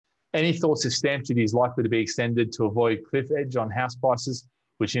Any thoughts if stamp duty is likely to be extended to avoid cliff edge on house prices,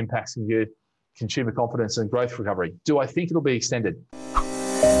 which impacts consumer confidence and growth recovery? Do I think it'll be extended?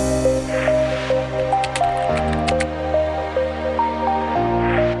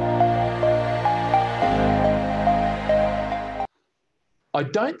 I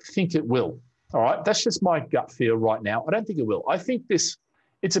don't think it will. All right, that's just my gut feel right now. I don't think it will. I think it's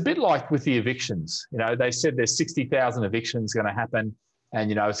a bit like with the evictions. They said there's 60,000 evictions going to happen, and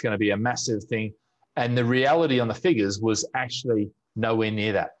it's going to be a massive thing. And the reality on the figures was actually nowhere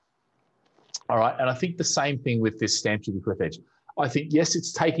near that. All right, and I think the same thing with this stamp duty cliff edge. I think, yes,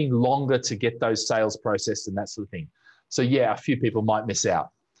 it's taking longer to get those sales processed and that sort of thing. So yeah, a few people might miss out.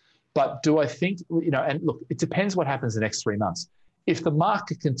 But do I think, and look, it depends what happens the next 3 months. If the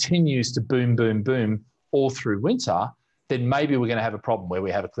market continues to boom, boom, boom all through winter, then maybe we're going to have a problem where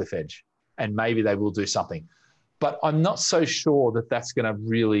we have a cliff edge, and maybe they will do something. But I'm not so sure that that's going to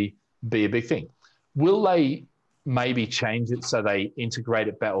really be a big thing. Will they maybe change it so they integrate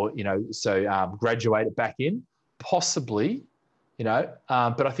it back, or graduate it back in? Possibly, but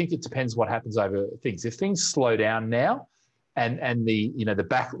I think it depends what happens over things. If things slow down now, and the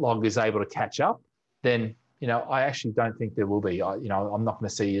backlog is able to catch up, then I actually don't think there will be. I'm not going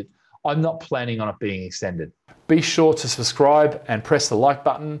to see it. I'm not planning on it being extended. Be sure to subscribe and press the like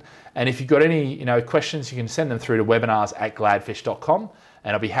button. And if you've got any questions, you can send them through to webinars@gladfish.com,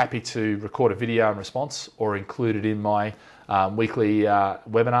 and I'll be happy to record a video in response or include it in my weekly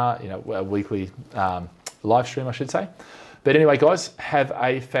webinar, weekly live stream, I should say. But anyway, guys, have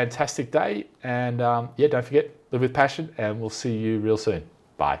a fantastic day, and don't forget, live with passion, and we'll see you real soon.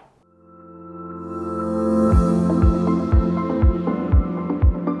 Bye.